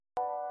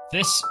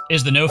This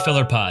is the No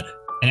Filler Pod,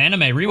 an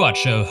anime rewatch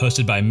show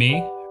hosted by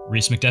me,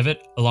 Reese McDevitt,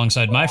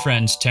 alongside my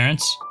friends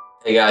Terrence.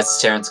 Hey guys,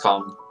 it's Terrence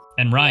Collin.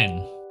 And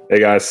Ryan.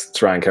 Hey guys,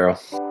 it's Ryan Carroll.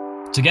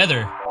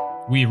 Together,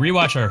 we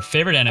rewatch our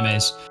favorite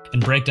animes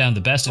and break down the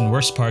best and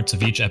worst parts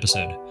of each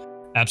episode.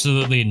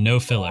 Absolutely no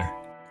filler.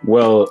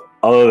 Well,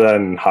 other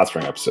than Hot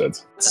Spring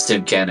episodes. It's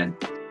assumed canon.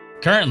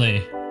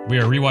 Currently, we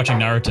are rewatching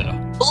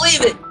Naruto.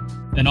 Believe it!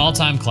 An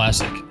all-time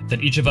classic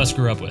that each of us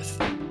grew up with.